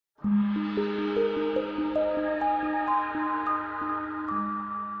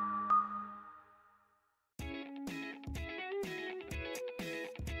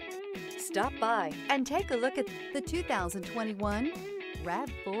Stop by and take a look at the 2021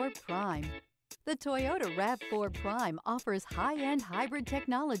 RAV4 Prime. The Toyota RAV4 Prime offers high-end hybrid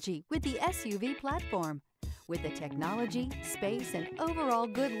technology with the SUV platform. With the technology, space, and overall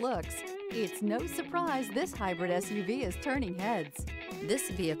good looks, it's no surprise this hybrid SUV is turning heads. This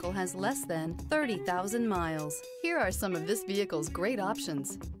vehicle has less than 30,000 miles. Here are some of this vehicle's great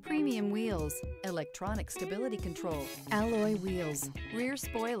options: premium wheels, electronic stability control, alloy wheels, rear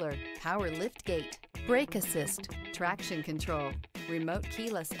spoiler, power liftgate, brake assist, traction control, remote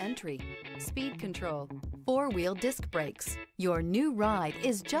keyless entry, speed control, four-wheel disc brakes. Your new ride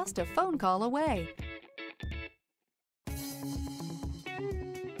is just a phone call away.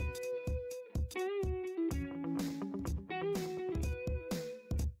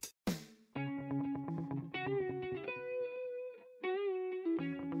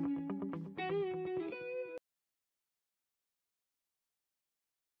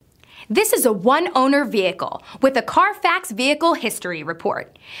 This is a one-owner vehicle with a CARFAX Vehicle History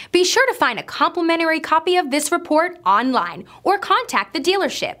Report. Be sure to find a complimentary copy of this report online or contact the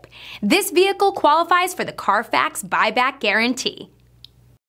dealership. This vehicle qualifies for the CARFAX Buyback Guarantee.